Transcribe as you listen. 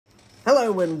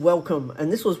Hello and welcome,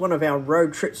 and this was one of our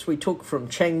road trips we took from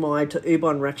Chiang Mai to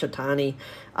Ubon Ratchathani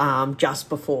just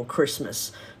before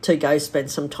Christmas to go spend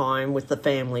some time with the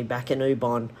family back in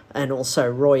Ubon and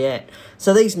also Royet.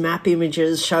 So these map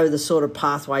images show the sort of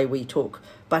pathway we took,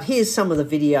 but here's some of the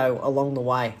video along the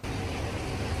way.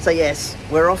 So yes,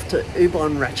 we're off to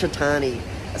Ubon Ratchathani.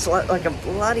 It's like a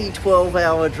bloody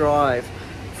 12-hour drive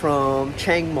from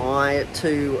Chiang Mai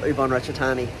to Ubon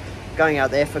Ratchathani, going out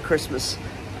there for Christmas.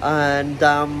 And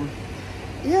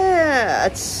yeah,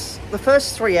 it's the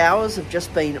first 3 hours have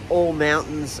just been all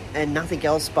mountains and nothing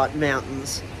else but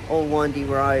mountains, all windy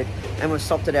road. And we've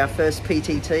stopped at our first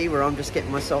PTT where I'm just getting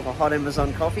myself a hot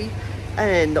Amazon coffee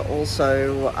and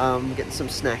also getting some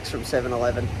snacks from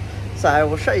 7-Eleven. So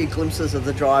we'll show you glimpses of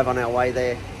the drive on our way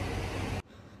there.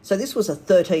 So this was a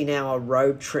 13-hour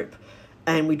road trip,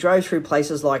 and we drove through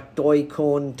places like Doi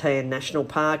Khon Tan National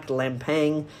Park,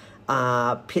 Lampang,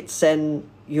 Phitsanulok,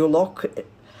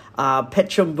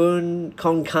 Phetchabun,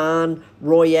 Thung,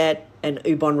 Royet and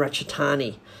Ubon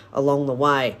Ratchathani along the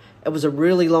way. It was a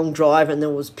really long drive, and there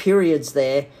was periods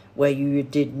there where you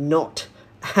did not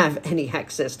have any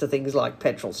access to things like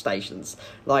petrol stations,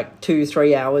 like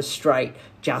 2-3 hours straight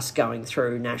just going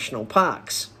through national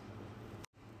parks.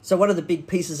 So one of the big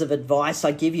pieces of advice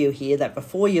I give you here, that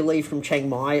before you leave from Chiang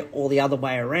Mai or the other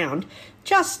way around,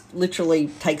 just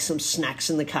literally take some snacks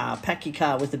in the car, pack your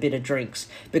car with a bit of drinks,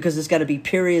 because there's going to be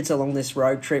periods along this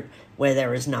road trip where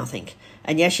there is nothing.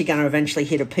 And yes, you're going to eventually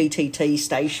hit a PTT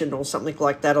station or something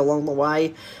like that along the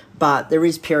way, but there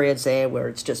is periods there where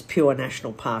it's just pure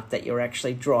national park that you're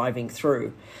actually driving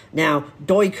through. Now,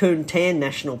 Doi Khon Tan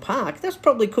National Park, this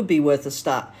probably could be worth a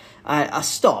stop,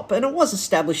 and it was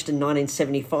established in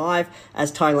 1975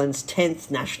 as Thailand's 10th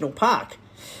national park.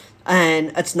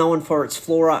 And it's known for its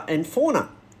flora and fauna,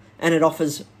 and it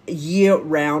offers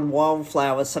year-round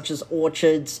wildflowers such as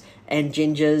orchids and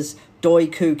gingers. Doi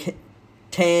Khon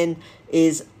Tan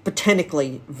is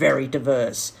botanically very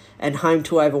diverse and home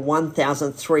to over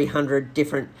 1,300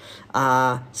 different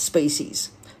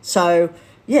species. So,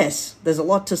 yes, there's a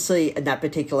lot to see in that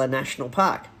particular national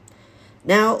park.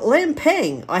 Now,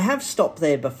 Lampang, I have stopped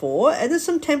there before, and there's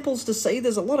some temples to see.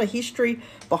 There's a lot of history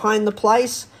behind the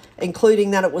place,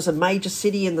 including that it was a major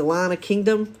city in the Lana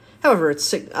Kingdom. However,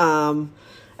 it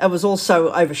was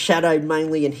also overshadowed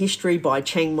mainly in history by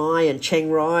Chiang Mai and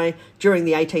Chiang Rai. During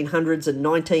the 1800s and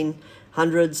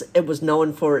 1900s, it was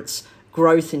known for its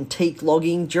growth in teak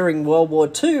logging. During World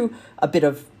War II, a bit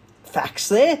of facts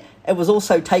there, it was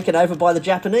also taken over by the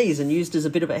Japanese and used as a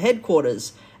bit of a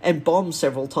headquarters and bombed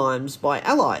several times by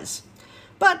allies.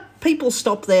 But people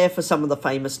stop there for some of the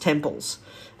famous temples.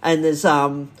 And there's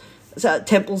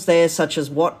temples there such as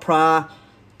Wat Pha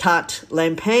Tat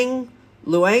Lampang,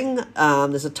 Luang.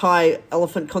 There's a Thai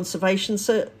elephant conservation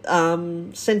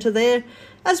centre there,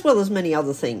 as well as many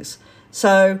other things.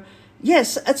 So,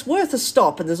 yes, it's worth a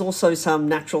stop, and there's also some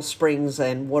natural springs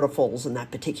and waterfalls in that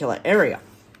particular area.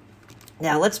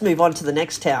 Now, let's move on to the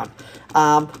next town,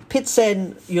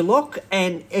 Phitsanulok,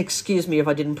 and excuse me if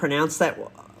I didn't pronounce that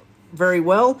very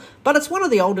well, but it's one of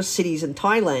the oldest cities in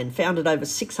Thailand, founded over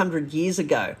 600 years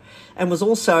ago, and was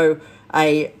also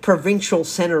a provincial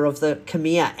centre of the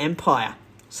Khmer Empire.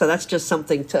 So that's just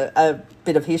something to a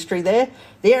bit of history there.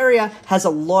 The area has a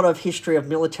lot of history of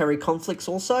military conflicts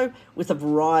also, with a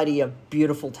variety of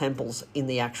beautiful temples in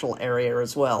the actual area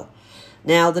as well.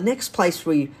 Now, the next place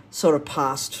we sort of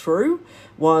passed through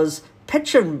was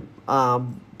Phetchabun.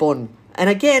 And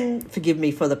again, forgive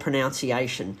me for the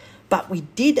pronunciation, but we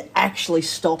did actually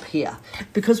stop here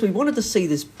because we wanted to see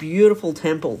this beautiful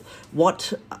temple,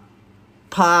 Wat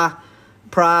Pha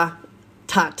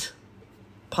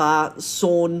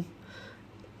Sorn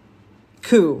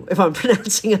Kaew, if I'm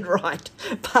pronouncing it right.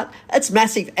 But it's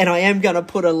massive, and I am going to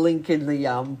put a link in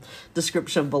the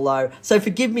description below. So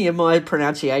forgive me if my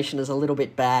pronunciation is a little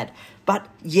bit bad. But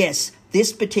yes,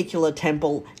 this particular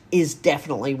temple is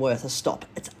definitely worth a stop.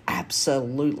 It's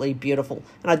absolutely beautiful.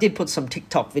 And I did put some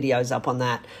TikTok videos up on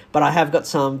that, but I have got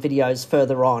some videos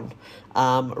further on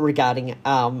regarding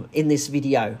in this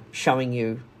video showing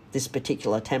you this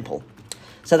particular temple.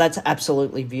 So that's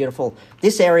absolutely beautiful.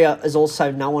 This area is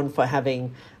also known for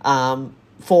having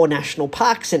 4 national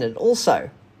parks in it also.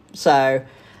 So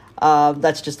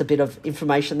that's just a bit of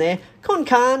information there.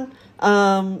 Khun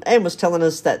Anne was telling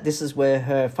us that this is where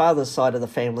her father's side of the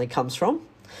family comes from.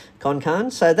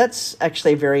 Khun. So that's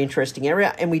actually a very interesting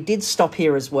area. And we did stop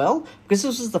here as well, because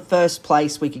this was the first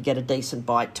place we could get a decent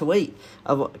bite to eat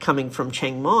coming from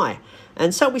Chiang Mai.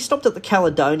 And so we stopped at the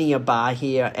Caledonia Bar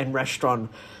here and restaurant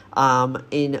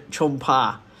in Chom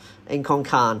Pa in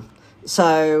Khon.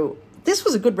 So this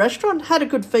was a good restaurant, had a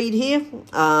good feed here,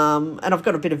 and I've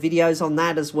got a bit of videos on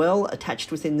that as well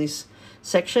attached within this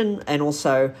section, and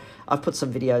also I've put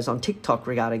some videos on TikTok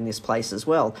regarding this place as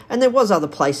well. And there was other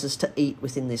places to eat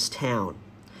within this town.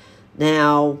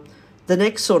 Now, the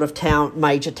next sort of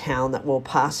major town that we're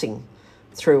passing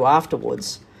through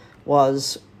afterwards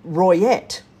was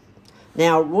Royet.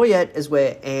 Now, Royet is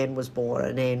where Anne was born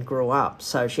and Anne grew up,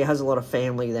 so she has a lot of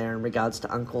family there in regards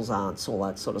to uncles, aunts, all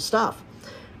that sort of stuff.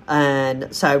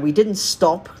 And so we didn't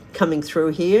stop coming through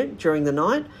here during the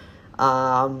night.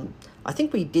 I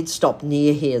think we did stop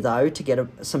near here, though, to get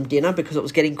some dinner because it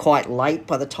was getting quite late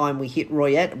by the time we hit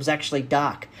Royet. It was actually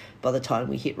dark by the time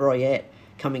we hit Royet,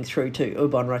 coming through to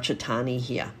Ubon Ratchathani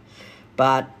here.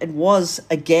 But it was,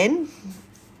 again,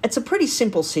 it's a pretty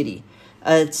simple city.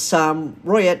 It's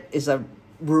Royet is a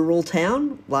rural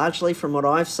town, largely from what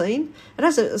I've seen. It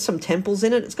has some temples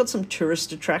in it. It's got some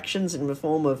tourist attractions in the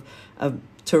form of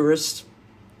tourist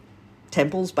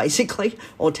temples, basically,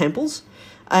 or temples.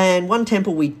 And one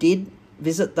temple we did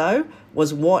visit, though,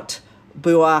 was Wat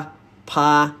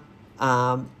Pha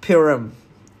Sorn,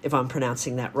 if I'm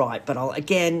pronouncing that right. But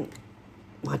again,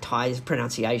 my Thai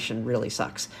pronunciation really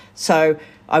sucks. So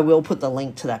I will put the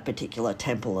link to that particular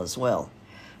temple as well.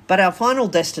 But our final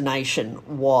destination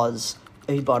was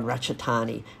Ubon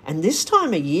Ratchathani. And this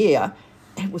time of year,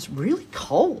 it was really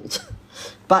cold.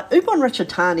 But Ubon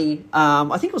Ratchathani,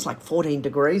 I think it was like 14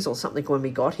 degrees or something when we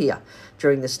got here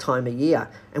during this time of year.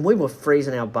 And we were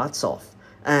freezing our butts off.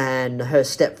 And her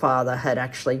stepfather had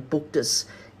actually booked us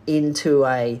into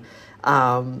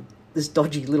this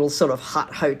dodgy little sort of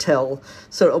hut hotel,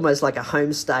 sort of almost like a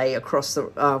homestay across the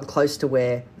close to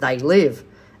where they live.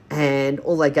 And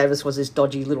all they gave us was this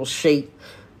dodgy little sheet.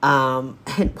 And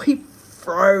we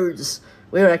froze.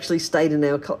 We were actually stayed in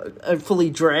our fully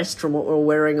dressed from what we were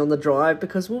wearing on the drive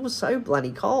because we were so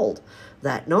bloody cold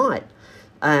that night.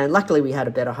 And luckily we had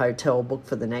a better hotel booked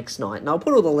for the next night. And I'll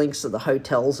put all the links to the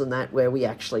hotels and that where we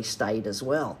actually stayed as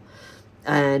well.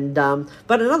 And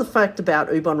but another fact about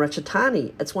Ubon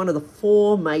Ratchathani, it's one of the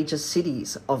 4 major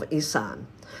cities of Isan,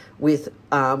 with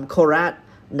Korat,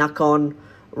 Nakhon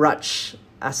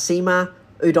Ratchasima,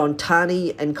 Udon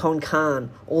Thani, and Konkan,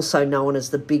 also known as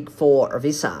the Big 4 of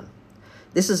Isan.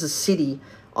 This is a city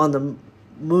on the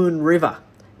Moon River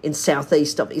in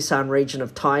southeast of Isan region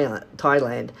of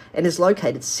Thailand and is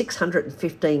located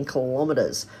 615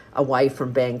 kilometres away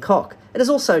from Bangkok. It is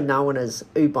also known as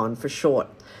Ubon for short.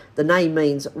 The name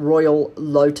means Royal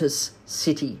Lotus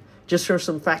City, just for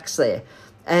some facts there.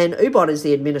 And Ubon is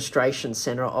the administration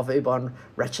centre of Ubon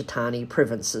Ratchathani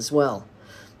province as well.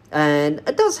 And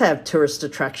it does have tourist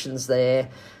attractions there.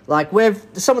 Like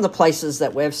some of the places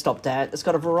that we've stopped at, it's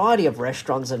got a variety of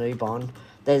restaurants in Ubon.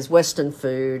 There's Western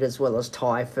food as well as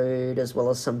Thai food, as well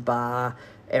as some bar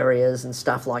areas and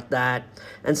stuff like that.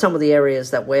 And some of the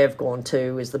areas that we've gone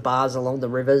to is the bars along the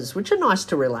rivers, which are nice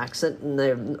to relax at, and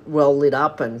they're well lit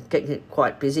up and getting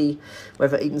quite busy.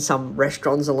 We've eaten some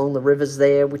restaurants along the rivers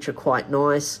there, which are quite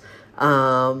nice.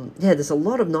 Yeah, there's a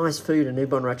lot of nice food in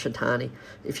Ubon Ratchathani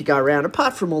if you go around.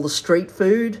 Apart from all the street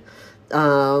food,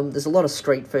 there's a lot of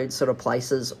street food sort of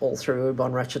places all through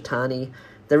Ubon Ratchathani.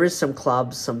 There is some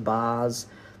clubs, some bars.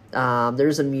 There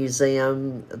is a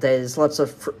museum. There's lots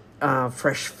of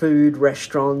fresh food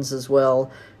restaurants as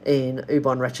well in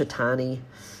Ubon Ratchathani.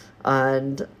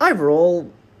 And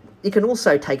overall, you can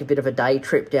also take a bit of a day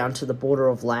trip down to the border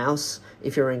of Laos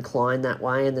if you're inclined that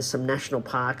way. And there's some national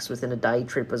parks within a day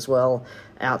trip as well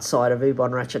outside of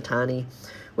Ubon Ratchathani.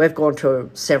 We've gone to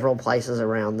several places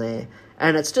around there.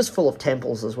 And it's just full of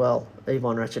temples as well,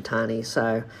 Ubon Ratchathani.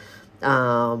 So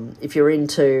if you're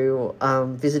into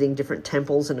visiting different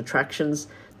temples and attractions,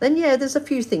 then yeah, there's a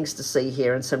few things to see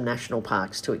here and some national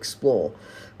parks to explore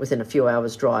within a few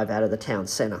hours' drive out of the town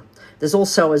centre. There's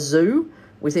also a zoo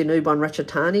within Ubon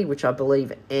Ratchathani, which I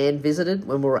believe Anne visited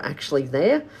when we were actually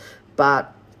there.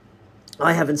 But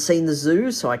I haven't seen the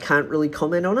zoo, so I can't really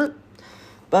comment on it.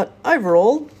 But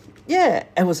overall, yeah,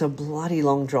 it was a bloody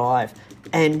long drive.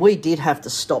 And we did have to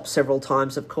stop several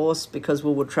times, of course, because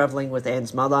we were travelling with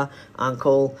Anne's mother,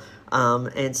 uncle,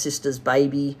 and sister's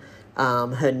baby,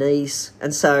 her niece.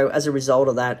 And so as a result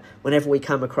of that, whenever we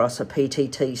come across a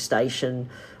PTT station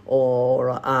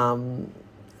or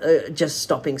just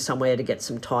stopping somewhere to get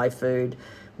some Thai food,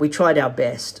 we tried our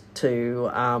best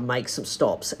to make some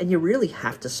stops. And you really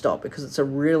have to stop because it's a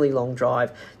really long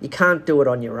drive. You can't do it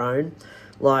on your own.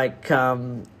 Like,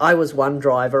 I was one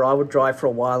driver. I would drive for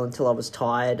a while until I was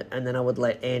tired, and then I would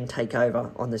let Anne take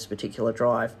over on this particular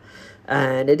drive.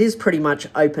 And it is pretty much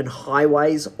open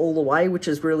highways all the way, which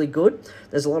is really good.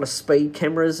 There's a lot of speed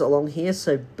cameras along here,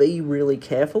 so be really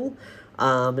careful.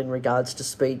 in regards to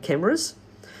speed cameras.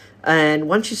 And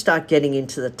once you start getting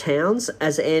into the towns,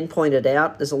 as Anne pointed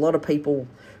out, there's a lot of people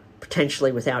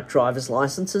potentially without driver's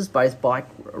licenses, both bike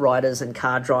riders and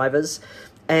car drivers,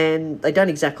 and they don't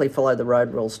exactly follow the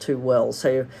road rules too well.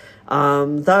 So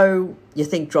though you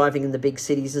think driving in the big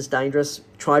cities is dangerous,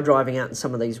 try driving out in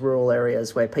some of these rural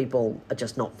areas where people are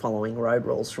just not following road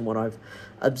rules from what I've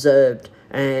observed.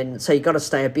 And so you've got to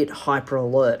stay a bit hyper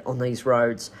alert on these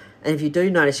roads. And if you do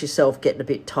notice yourself getting a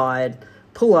bit tired,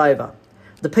 pull over.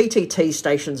 The PTT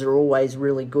stations are always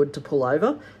really good to pull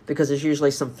over because there's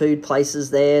usually some food places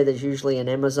there. There's usually an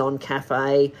Amazon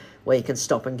cafe where you can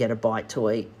stop and get a bite to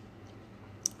eat.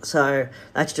 So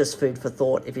that's just food for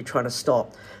thought if you're trying to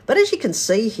stop. But as you can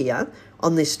see here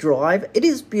on this drive, it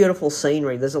is beautiful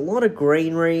scenery. There's a lot of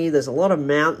greenery. There's a lot of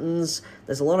mountains.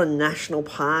 There's a lot of national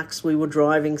parks we were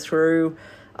driving through.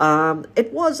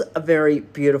 It was a very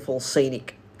beautiful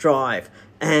scenic drive.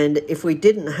 And if we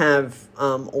didn't have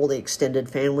all the extended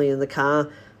family in the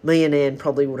car, me and Anne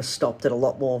probably would have stopped at a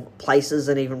lot more places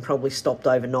and even probably stopped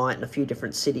overnight in a few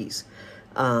different cities.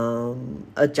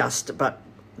 But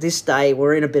this day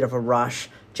we're in a bit of a rush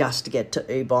just to get to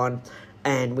Ubon,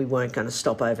 and we weren't going to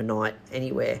stop overnight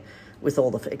anywhere with all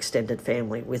the extended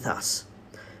family with us.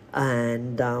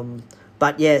 And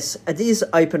but yes, it is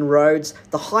open roads.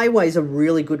 The highways are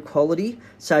really good quality.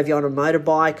 So if you're on a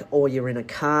motorbike or you're in a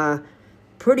car,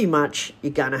 pretty much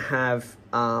you're going to have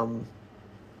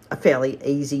a fairly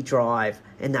easy drive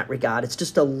in that regard. It's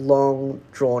just a long,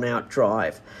 drawn-out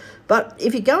drive. But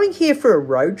if you're going here for a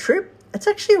road trip, it's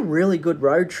actually a really good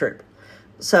road trip.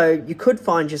 So you could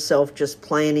find yourself just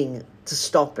planning to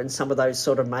stop in some of those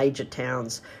sort of major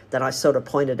towns that I sort of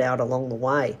pointed out along the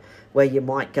way, where you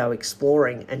might go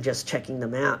exploring and just checking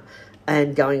them out,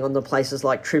 and going on the places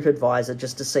like TripAdvisor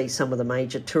just to see some of the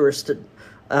major tourist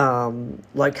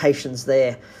locations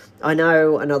there. I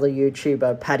know another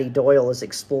YouTuber, Paddy Doyle, has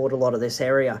explored a lot of this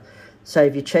area. So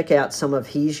if you check out some of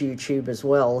his YouTube as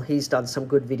well, he's done some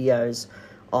good videos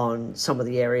on some of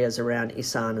the areas around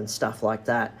Isan and stuff like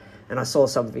that. And I saw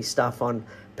some of his stuff on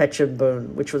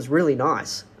Phetchabun, which was really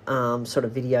nice, sort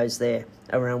of videos there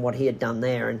around what he had done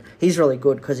there. And he's really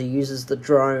good because he uses the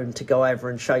drone to go over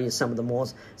and show you some of the more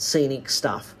scenic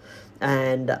stuff.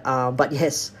 And but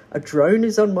yes, a drone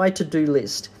is on my to-do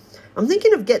list. I'm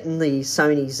thinking of getting the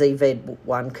Sony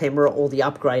ZV-1 camera or the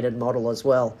upgraded model as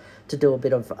well to do a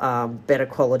bit of better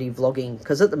quality vlogging,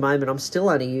 because at the moment I'm still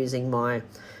only using my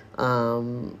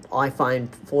iPhone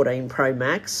 14 Pro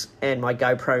Max and my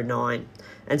GoPro 9.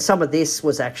 And some of this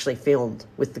was actually filmed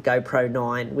with the GoPro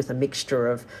 9 with a mixture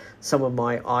of some of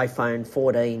my iPhone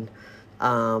 14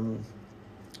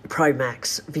 Pro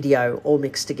Max video all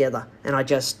mixed together. And I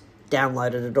just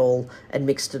downloaded it all and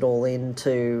mixed it all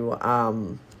into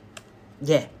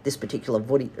this particular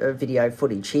video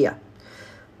footage here.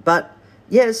 But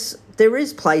yes, there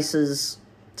is places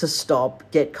to stop,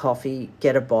 get coffee,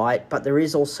 get a bite, but there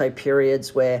is also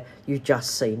periods where you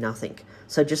just see nothing.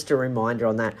 So just a reminder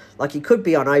on that. Like, you could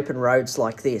be on open roads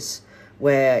like this,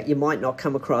 where you might not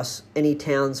come across any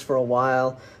towns for a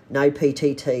while, no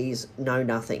PTTs, no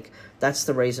nothing. That's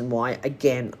the reason why,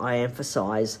 again, I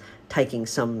emphasise taking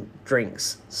some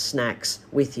drinks, snacks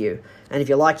with you. And if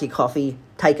you like your coffee,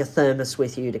 take a thermos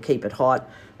with you to keep it hot,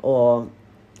 or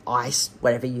ice,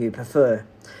 whatever you prefer.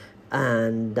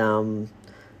 And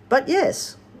but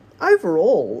yes,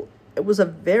 overall, it was a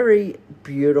very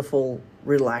beautiful,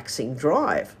 relaxing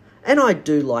drive. And I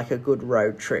do like a good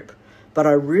road trip, but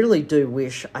I really do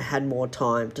wish I had more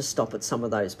time to stop at some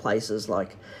of those places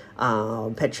like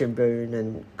Phetchabun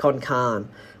and Khon Kaen.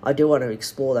 I do want to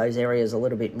explore those areas a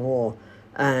little bit more.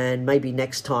 And maybe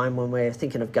next time when we're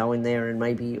thinking of going there in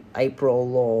maybe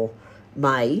April or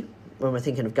May, when we're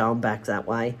thinking of going back that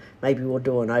way, maybe we'll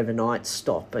do an overnight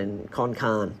stop in Khon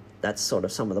Kaen. That's sort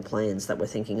of some of the plans that we're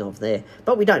thinking of there.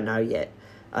 But we don't know yet.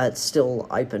 It's still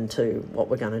open to what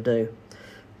we're going to do.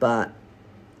 But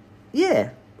yeah,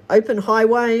 open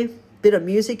highway, bit of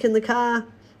music in the car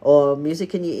or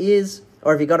music in your ears.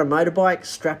 Or if you've got a motorbike,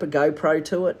 strap a GoPro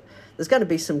to it. There's going to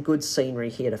be some good scenery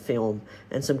here to film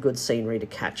and some good scenery to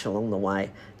catch along the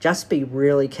way. Just be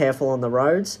really careful on the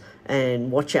roads and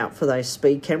watch out for those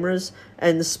speed cameras.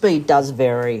 And the speed does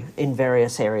vary in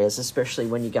various areas, especially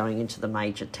when you're going into the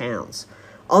major towns.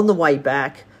 On the way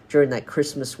back during that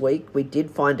Christmas week, we did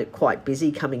find it quite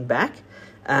busy coming back.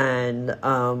 And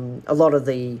a lot of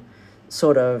the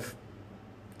sort of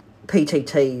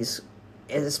PTTs,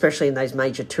 especially in those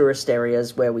major tourist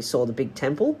areas where we saw the big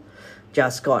temple,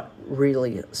 just got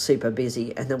really super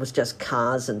busy, and there was just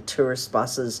cars and tourist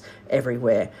buses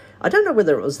everywhere. I don't know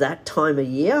whether it was that time of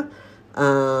year,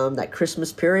 that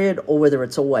Christmas period, or whether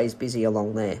it's always busy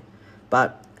along there.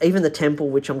 But even the temple,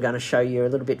 which I'm going to show you a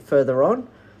little bit further on,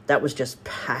 that was just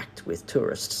packed with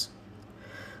tourists.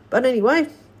 But anyway,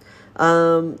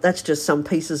 that's just some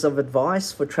pieces of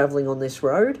advice for travelling on this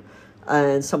road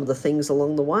and some of the things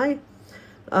along the way.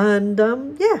 And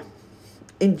yeah,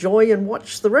 enjoy and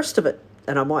watch the rest of it.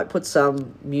 And I might put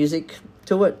some music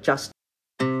to it just.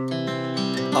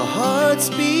 Our hearts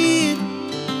beat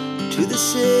to the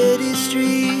city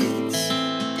streets.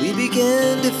 We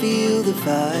began to feel the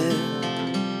fire.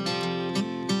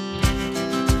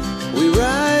 We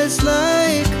rise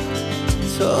like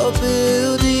tall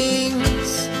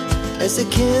buildings as the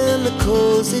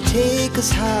chemicals, they take us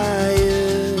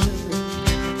higher.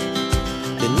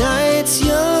 The night's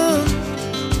young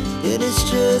and it's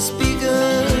just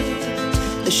begun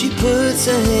as she puts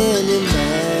her hand in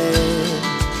mine.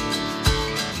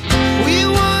 We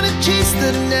wanna chase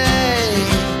the night,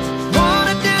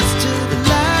 wanna dance to the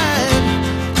light,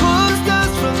 pull the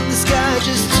stars from the sky,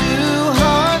 just two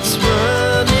hearts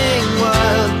running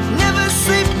wild. Never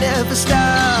sleep, never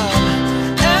stop,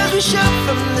 as we shout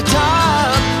from the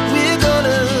top. We're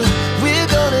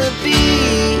gonna be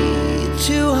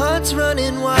two hearts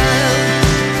running wild.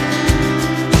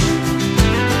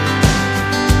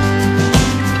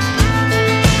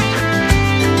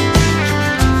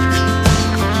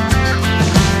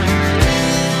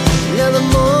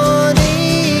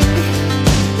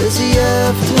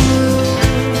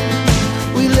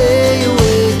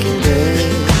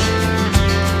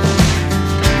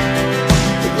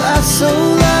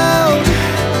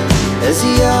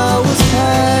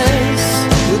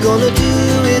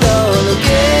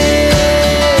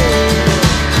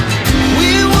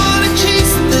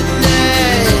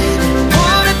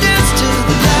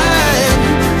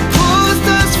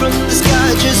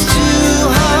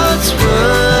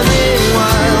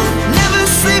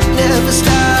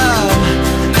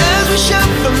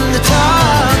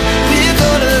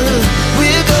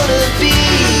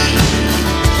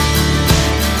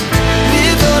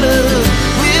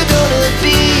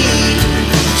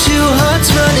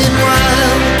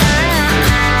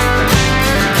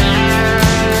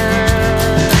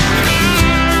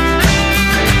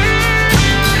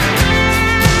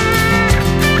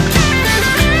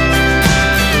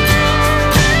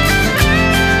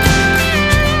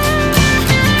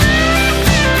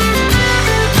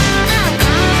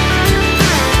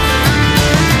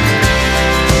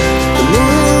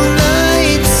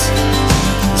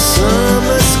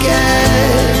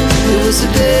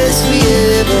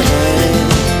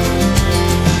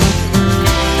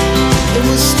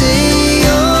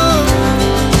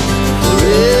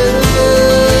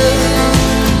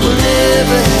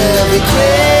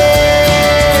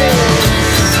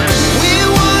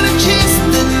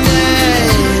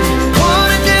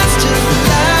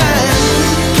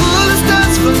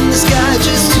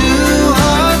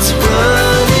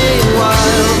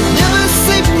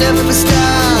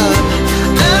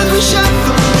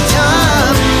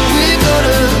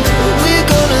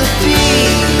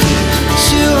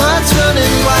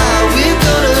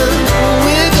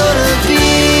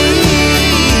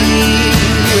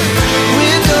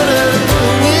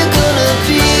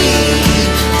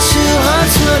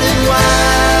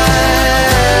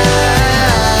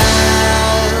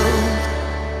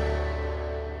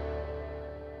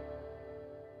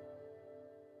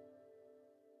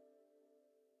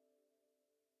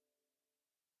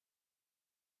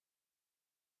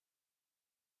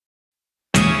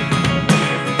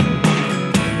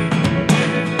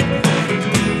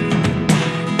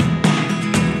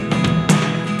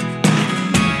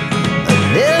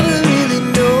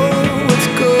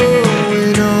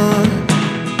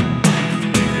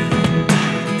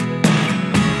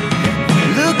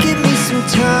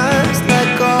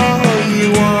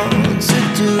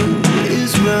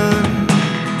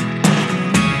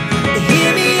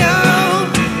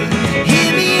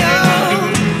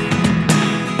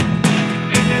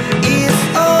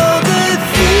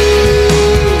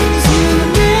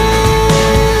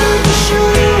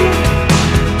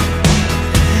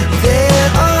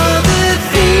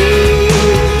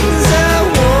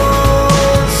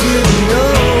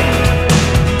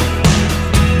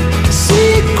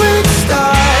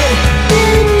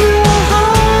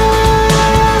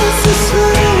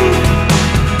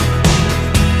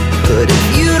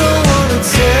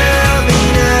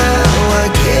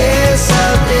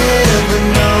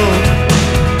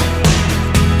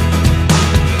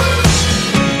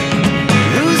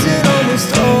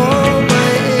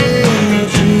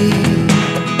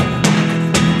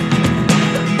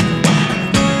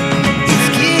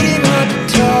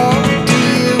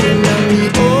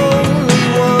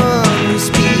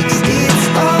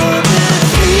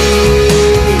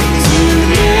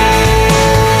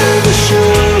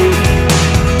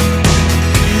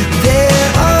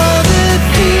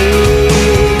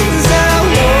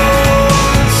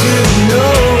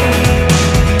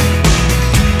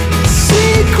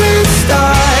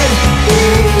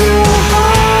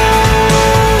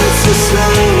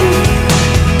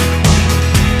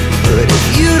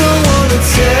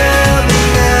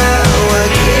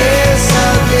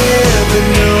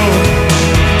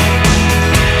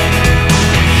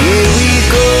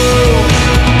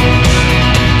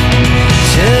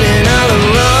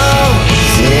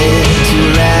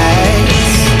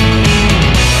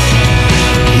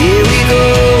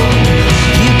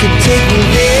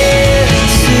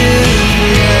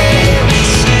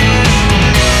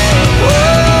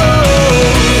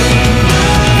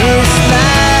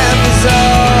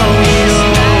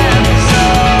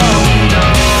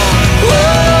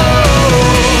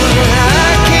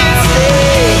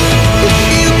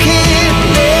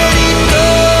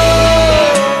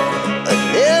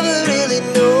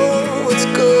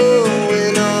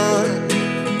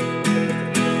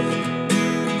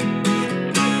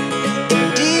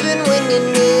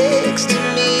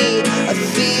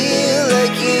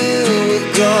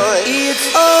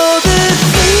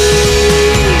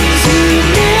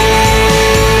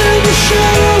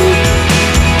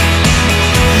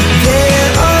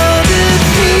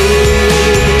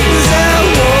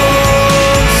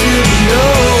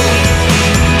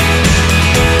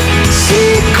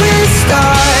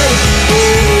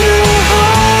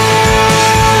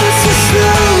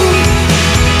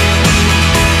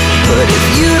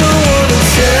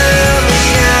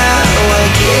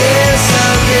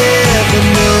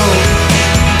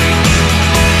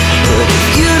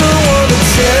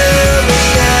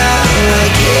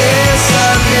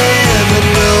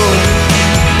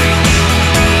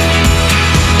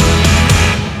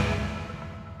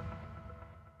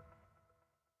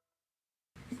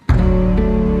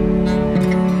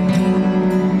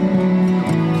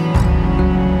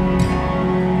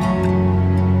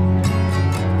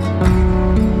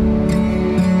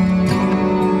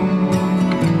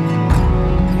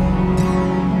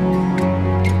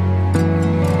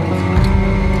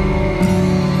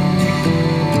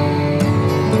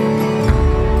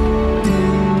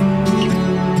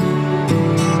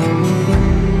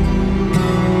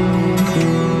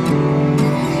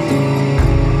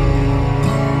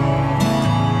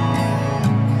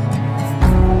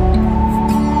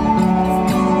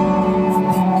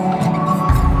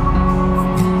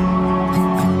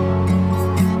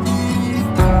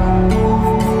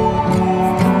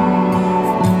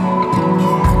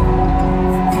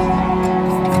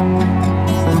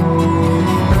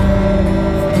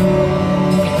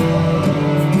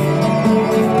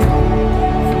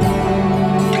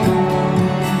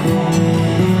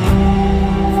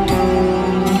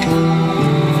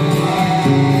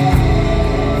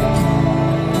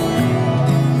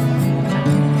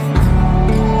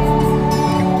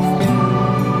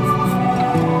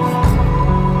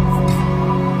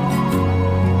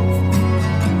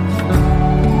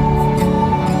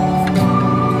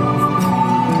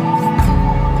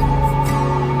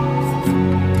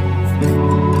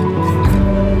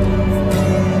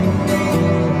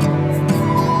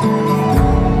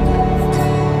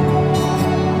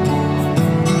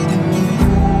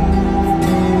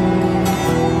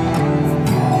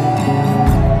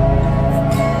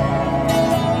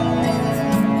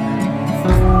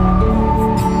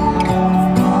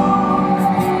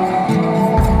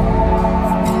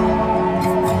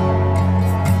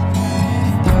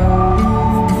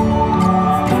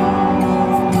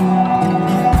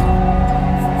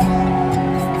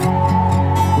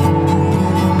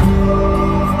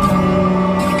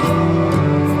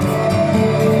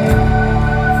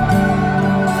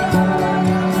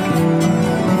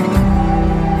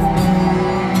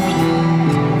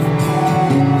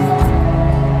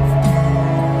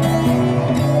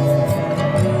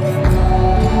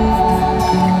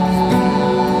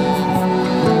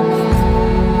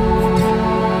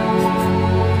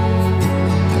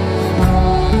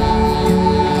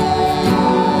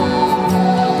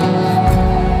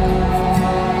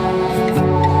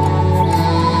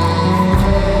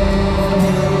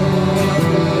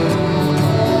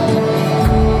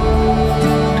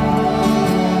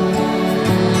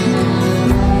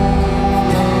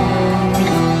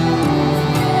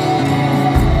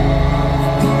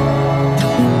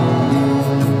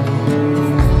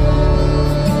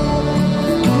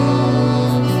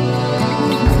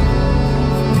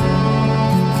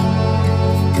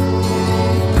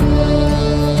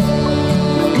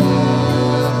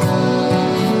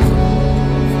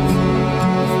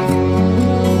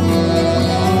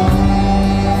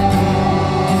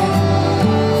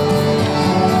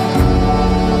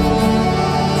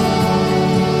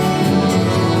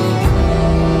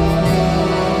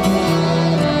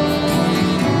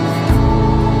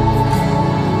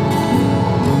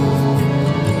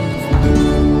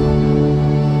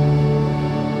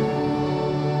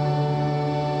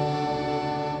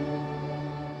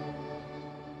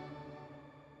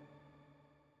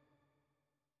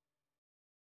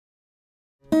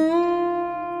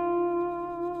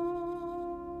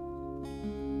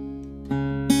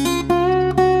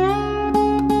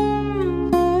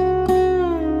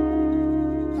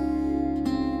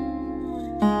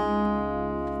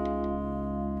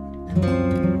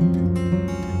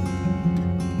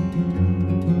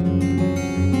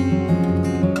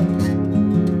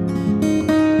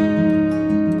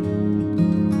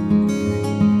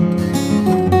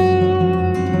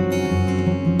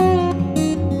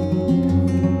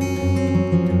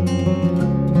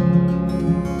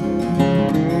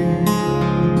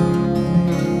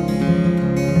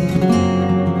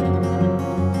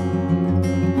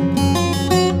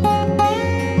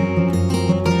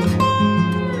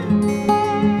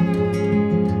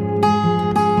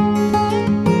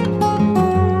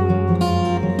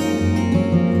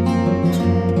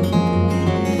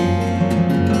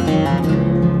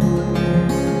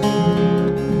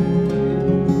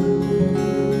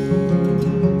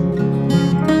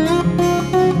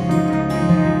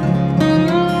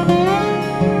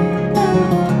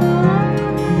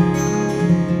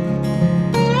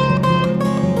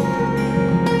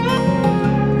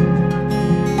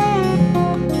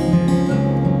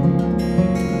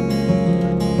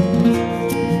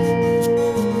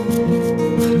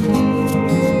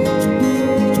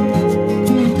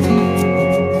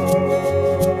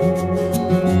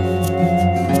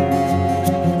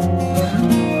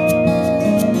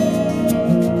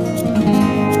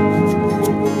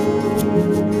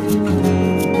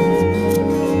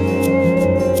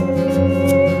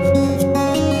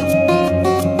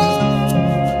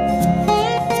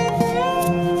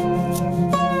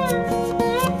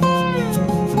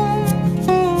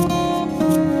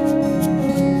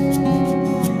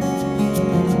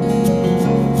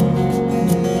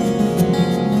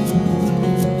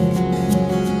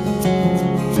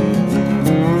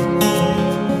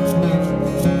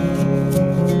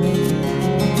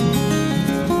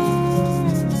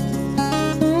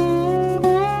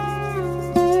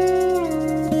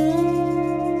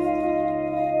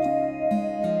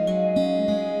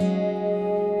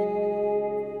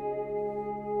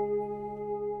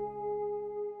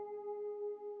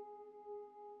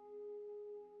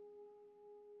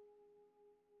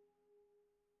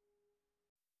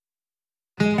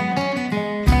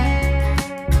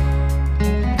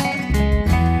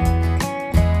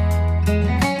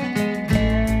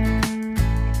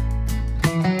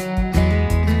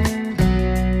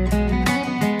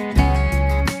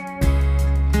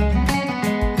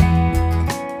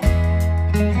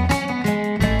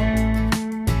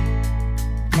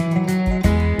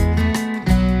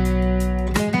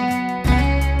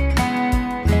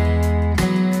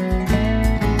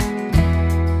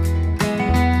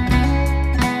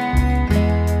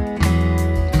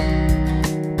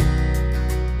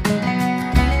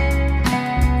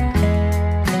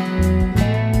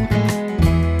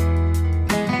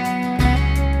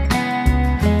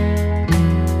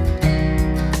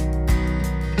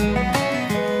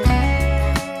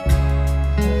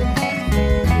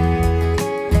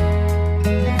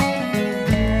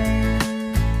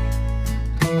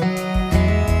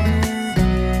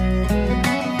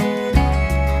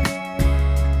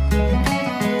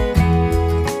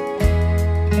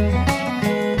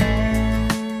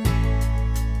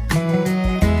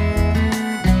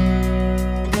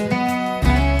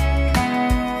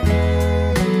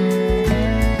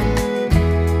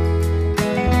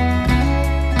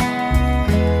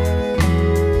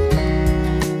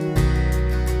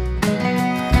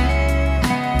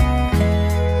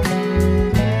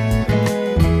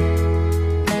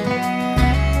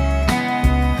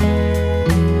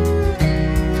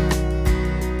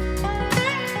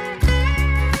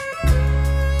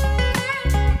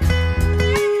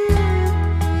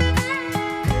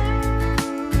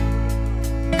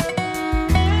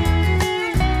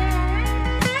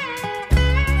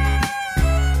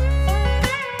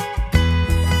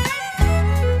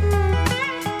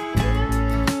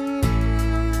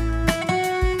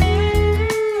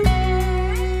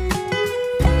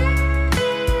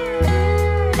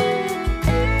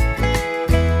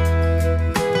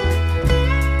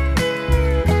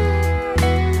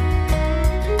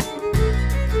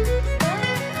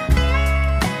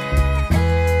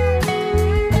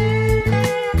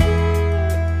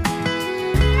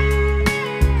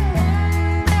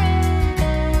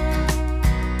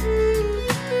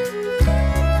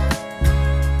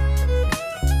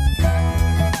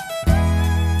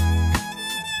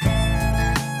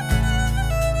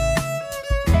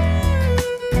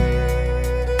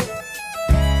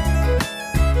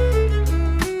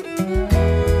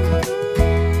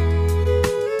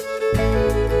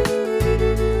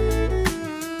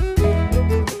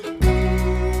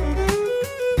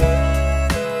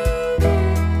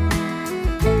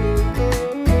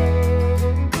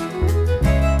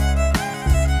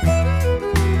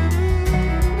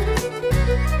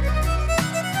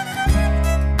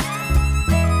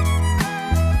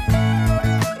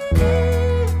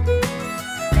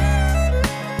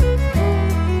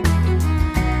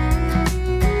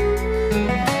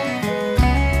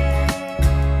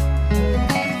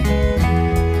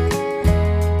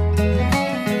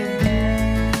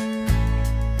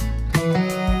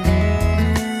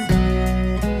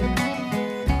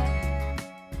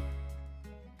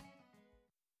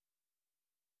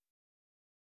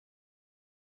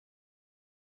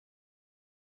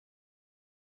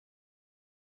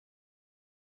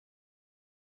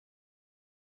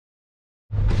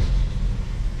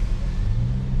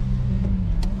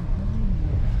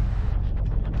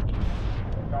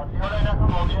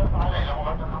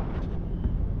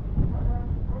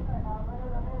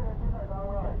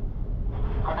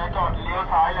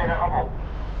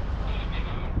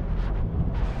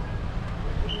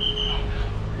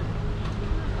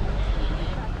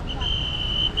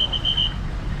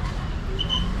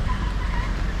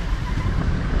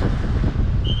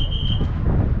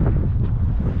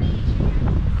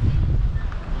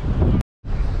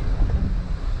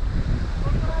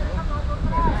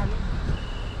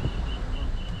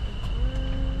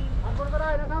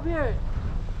 ครับพี่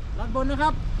ด้านบนนะครั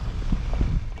บ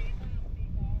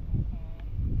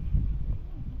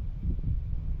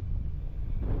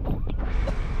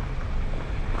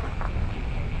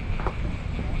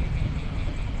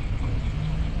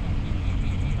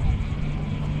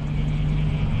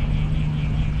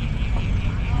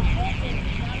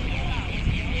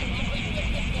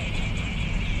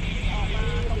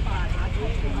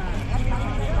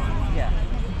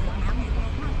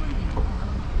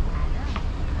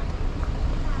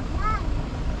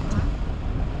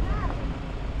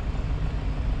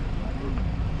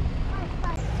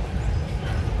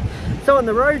So on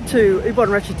the road to Ubon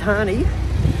Ratchathani,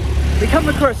 we come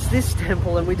across this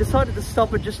temple and we decided to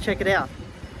stop and just check it out.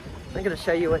 I'm going to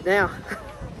show you it now.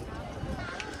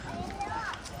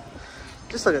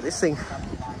 Just look at this thing.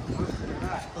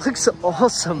 It looks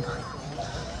awesome.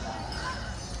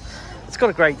 It's got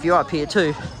a great view up here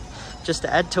too, just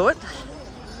to add to it.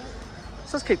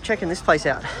 So let's keep checking this place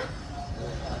out.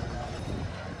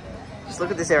 Just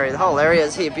look at this area. The whole area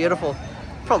is here beautiful.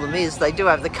 Problem is they do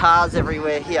have the cars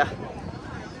everywhere here.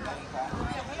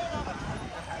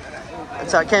 And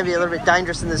so it can be a little bit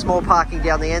dangerous, and there's more parking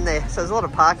down the end there. So there's a lot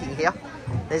of parking here.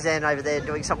 There's Anne over there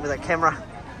doing something with a camera.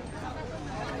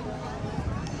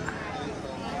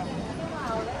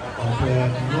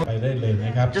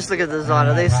 Just look at the design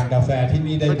of this.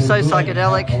 Looks so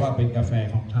psychedelic.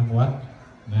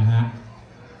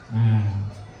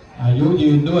 อายุ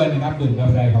ยืนด้วยนะครับดื่มกา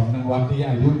แฟของทางวัดที่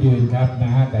อายุยืนครับนะ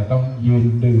ฮะแต่ต้องยืน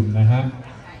ดื่มนะฮะ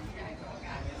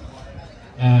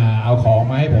เอาของ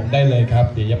มาให้ผมได้เลยครับ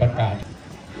เดี๋ยวจะประกาศ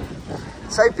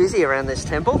So busy around this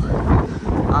temple,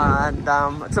 and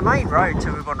it's a main road to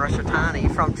Ubon Ratchathani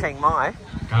from Chiang Mai.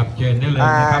 ครับเชิญได้เลย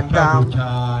นะครับเจ้าบูช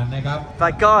านะครับ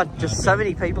But God, just so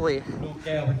many people here.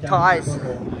 Thais.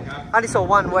 I only saw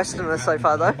one Westerner so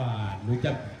far though. หรือจ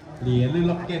ะเหรียญหรือ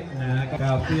ล็อกเก็ตนะก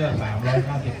าวเสื้อ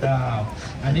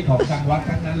359อันนี้ของทางวัด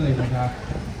ทั้งนั้นเลยนะครับ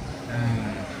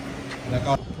แล้ว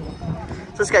ก็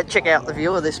So let's go check out the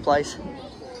view of this place.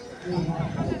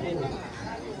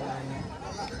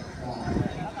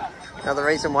 Another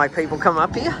reason why people come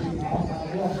up here.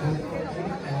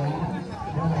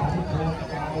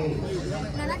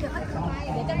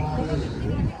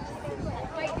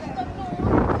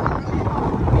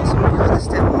 Awesome view of this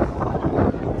temple.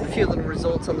 A few little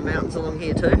resorts on the mountains along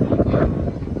here too,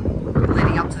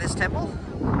 leading up to this temple.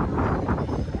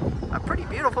 Pretty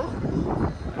beautiful.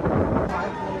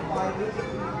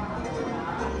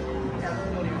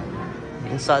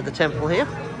 Inside the temple here.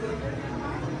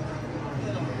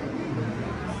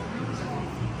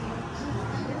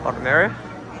 Bottom area.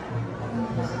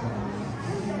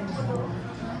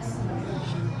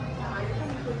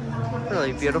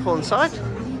 Really beautiful inside.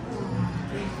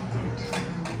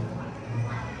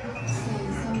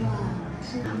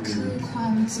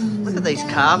 Look at these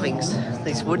carvings,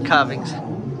 these wood carvings.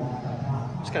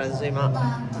 Just going to zoom up.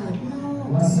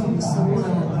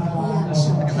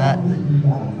 Look at that.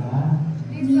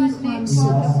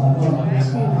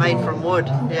 Made from wood,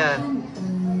 yeah.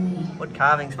 Wood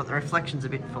carvings, but the reflection's a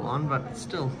bit full on, but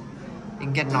still, you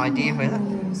can get an idea with it.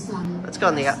 Let's go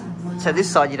on the so this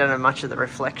side you don't have much of the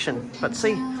reflection, but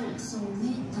see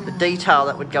the detail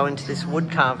that would go into this wood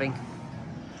carving.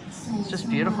 It's just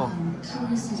beautiful.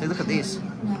 See, look at this.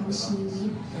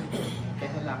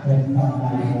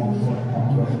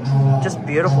 Just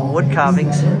beautiful wood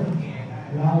carvings.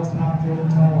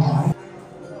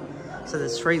 So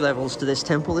there's 3 levels to this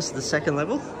temple. This is the second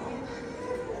level.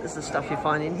 This is the stuff you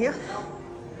find in here.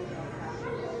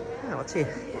 Oh, what's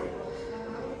here?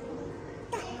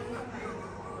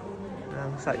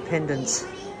 Looks like pendants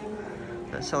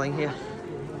they're selling here.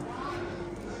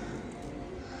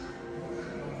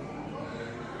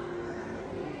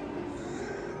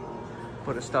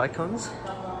 Buddhist icons.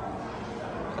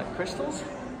 Looks like crystals.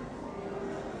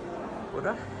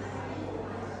 Buddha.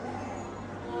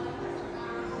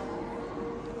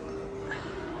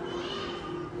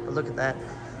 But look at that.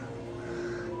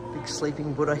 Big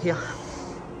sleeping Buddha here.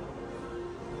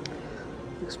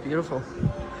 Looks beautiful.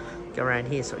 Go around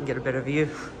here so we can get a better view.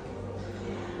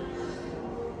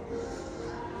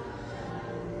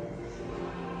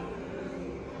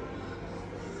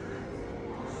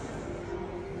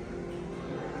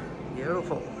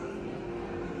 Beautiful.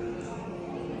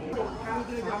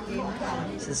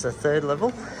 This is the 3rd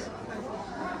level.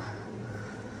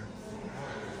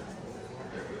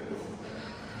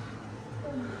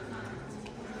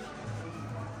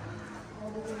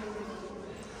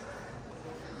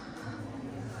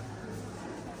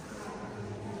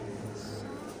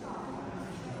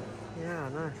 Yeah, I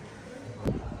know.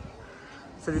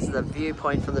 So this is the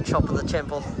viewpoint from the top of the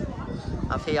temple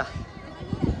up here.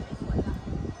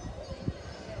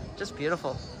 Just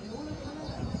beautiful.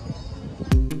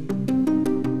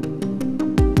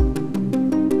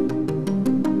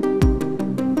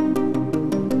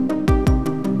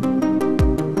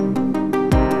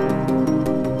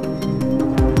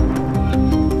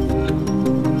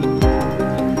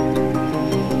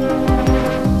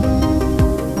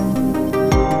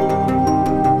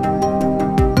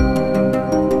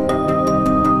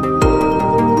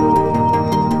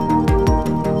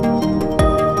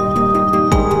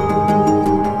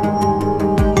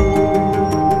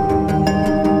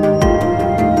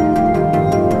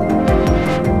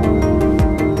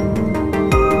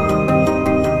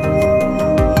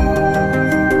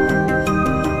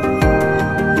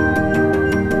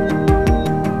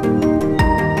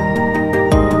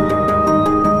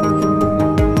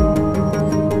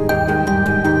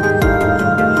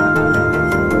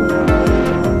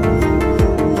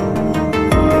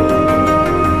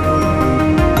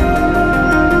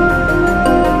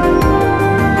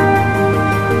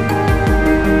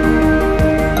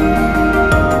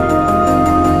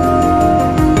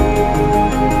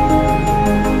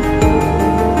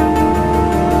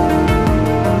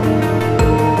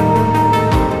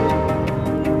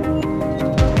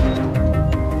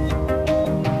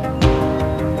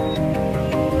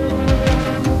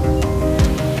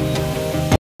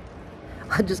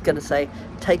 I'm just going to say,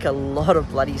 take a lot of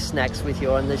bloody snacks with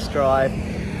you on this drive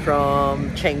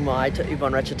from Chiang Mai to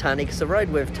Ubon Ratchathani, because the road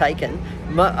we've taken,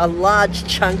 a large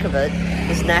chunk of it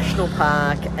is national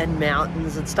park and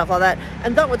mountains and stuff like that.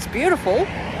 And though it's beautiful,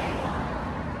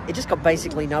 it just got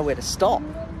basically nowhere to stop.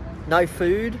 No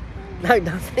food, no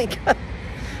nothing.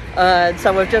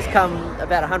 So we've just come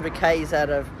about 100 k's out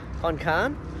of Khon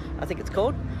Kaen, I think it's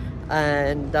called.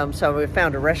 And so we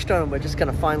found a restaurant and we're just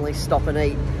going to finally stop and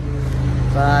eat.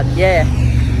 But yeah,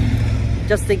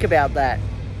 just think about that.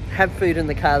 Have food in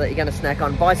the car that you're going to snack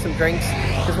on. Buy some drinks,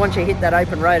 because once you hit that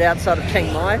open road outside of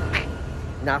Chiang Mai,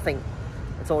 nothing.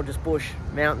 It's all just bush,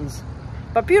 mountains.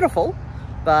 But beautiful,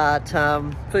 but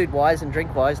food-wise and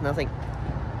drink-wise, nothing.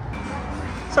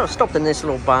 So I stopped in this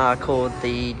little bar called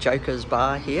the Joker's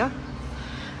Bar here.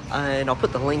 And I'll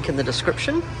put the link in the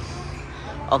description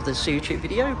of this YouTube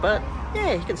video. But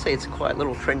yeah, you can see it's quite a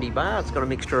little trendy bar. It's got a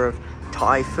mixture of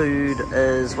Thai food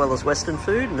as well as Western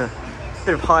food, and a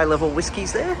bit of high-level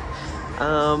whiskies there.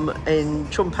 And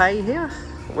Chum Pei here,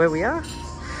 where we are.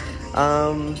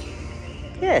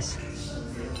 Yes,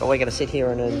 but we're going to sit here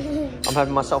and I'm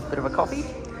having myself a bit of a coffee,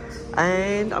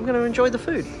 and I'm going to enjoy the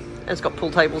food. And it's got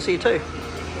pool tables here too.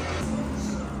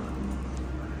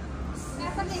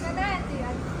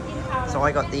 So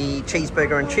I got the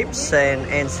cheeseburger and chips, and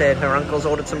Anne said her uncle's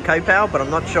ordered some Kaeo, but I'm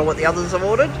not sure what the others have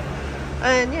ordered.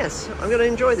 And yes, I'm going to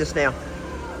enjoy this now.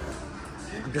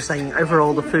 I'm just saying,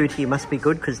 overall the food here must be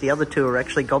good, because the other two are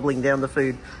actually gobbling down the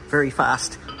food very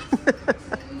fast.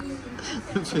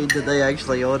 The food that they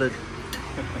actually ordered.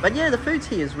 But yeah, the food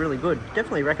here is really good.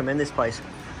 Definitely recommend this place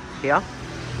here.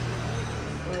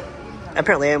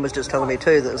 Apparently Anne was just telling me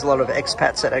too that there's a lot of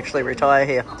expats that actually retire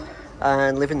here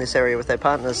and live in this area with their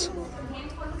partners.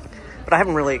 But I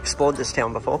haven't really explored this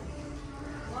town before.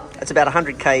 It's about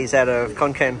 100 k's out of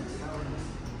Khon Kaen.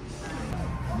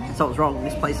 So I was wrong,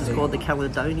 this place is called the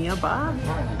Caledonia Bar,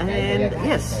 and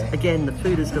yes, again, the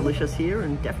food is delicious here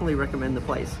and definitely recommend the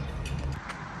place.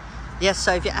 Yes,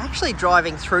 so if you're actually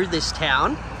driving through this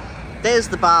town, there's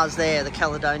the bars there, the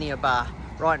Caledonia Bar,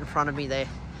 right in front of me there.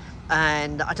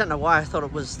 And I don't know why I thought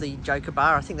it was the Joker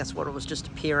Bar. I think that's what it was just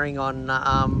appearing on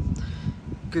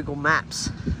Google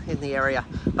Maps in the area.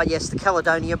 But yes, the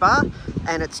Caledonia Bar,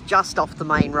 and it's just off the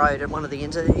main road at one of the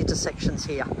intersections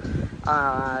here.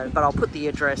 But I'll put the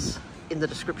address in the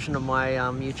description of my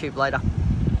YouTube later.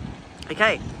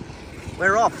 Okay,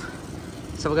 we're off.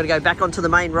 So we're going to go back onto the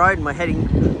main road, and we're heading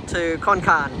to Khon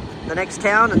Kaen, the next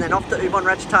town, and then off to Ubon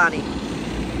Ratchathani.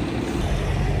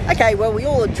 Okay, well, we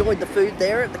all enjoyed the food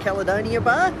there at the Caledonia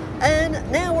Bar,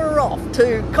 and now we're off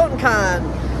to Khon Kaen.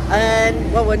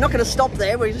 And well, we're not going to stop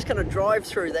there, we're just going to drive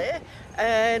through there,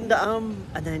 and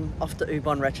then off to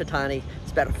Ubon Ratchathani.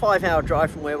 It's about a 5-hour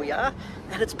drive from where we are,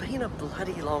 and it's been a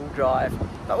bloody long drive,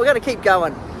 but we're going to keep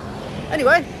going.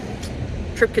 Anyway,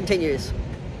 trip continues.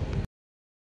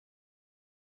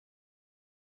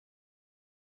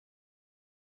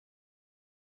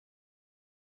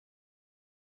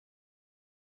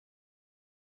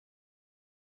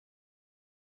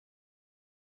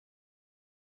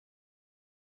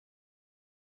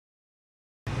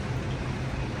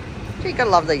 You gotta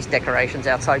love these decorations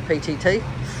outside PTT.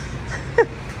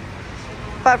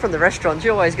 Apart from the restaurants,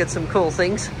 you always get some cool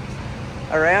things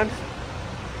around.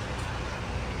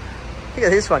 Look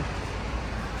at this one.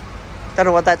 Don't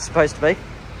know what that's supposed to be.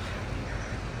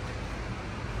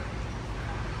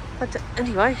 But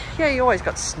anyway, yeah, you always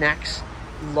got snacks,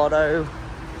 Lotto,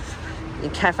 in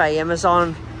Cafe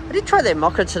Amazon. I did try their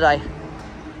mocha today.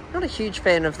 Not a huge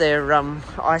fan of their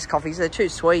iced coffees. They're too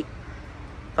sweet.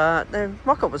 But their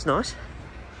mocha was nice.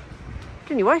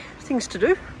 Anyway, things to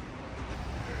do.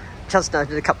 Just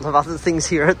noted a couple of other things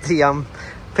here at the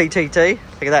PTT.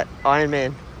 Look at that, Iron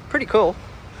Man. Pretty cool.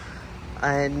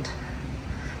 And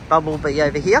Bumblebee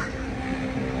over here.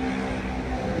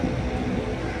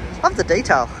 Love the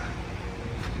detail.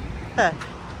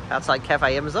 Outside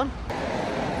Cafe Amazon.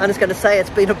 I'm just going to say it's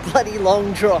been a bloody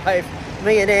long drive.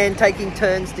 Me and Anne taking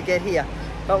turns to get here.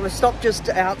 But we've stopped just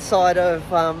outside of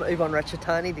Ubon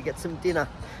Ratchathani to get some dinner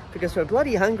because we're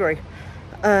bloody hungry.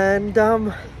 And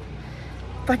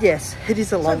but yes, it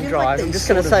is a long drive. I'm just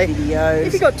going to say,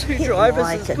 if you got two drivers,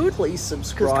 it's good. Please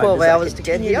subscribe. 12 hours to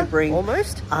get here,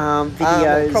 almost.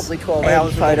 Videos, probably 12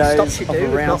 hours photos of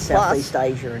around Southeast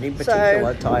Asia and in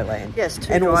particular Thailand. Yes,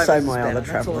 two and also drivers my is other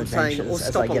better. travel That's all I'm saying. adventures Or as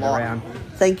stop I a get lot. around.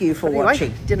 Thank you for Anyway,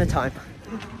 watching. dinner time.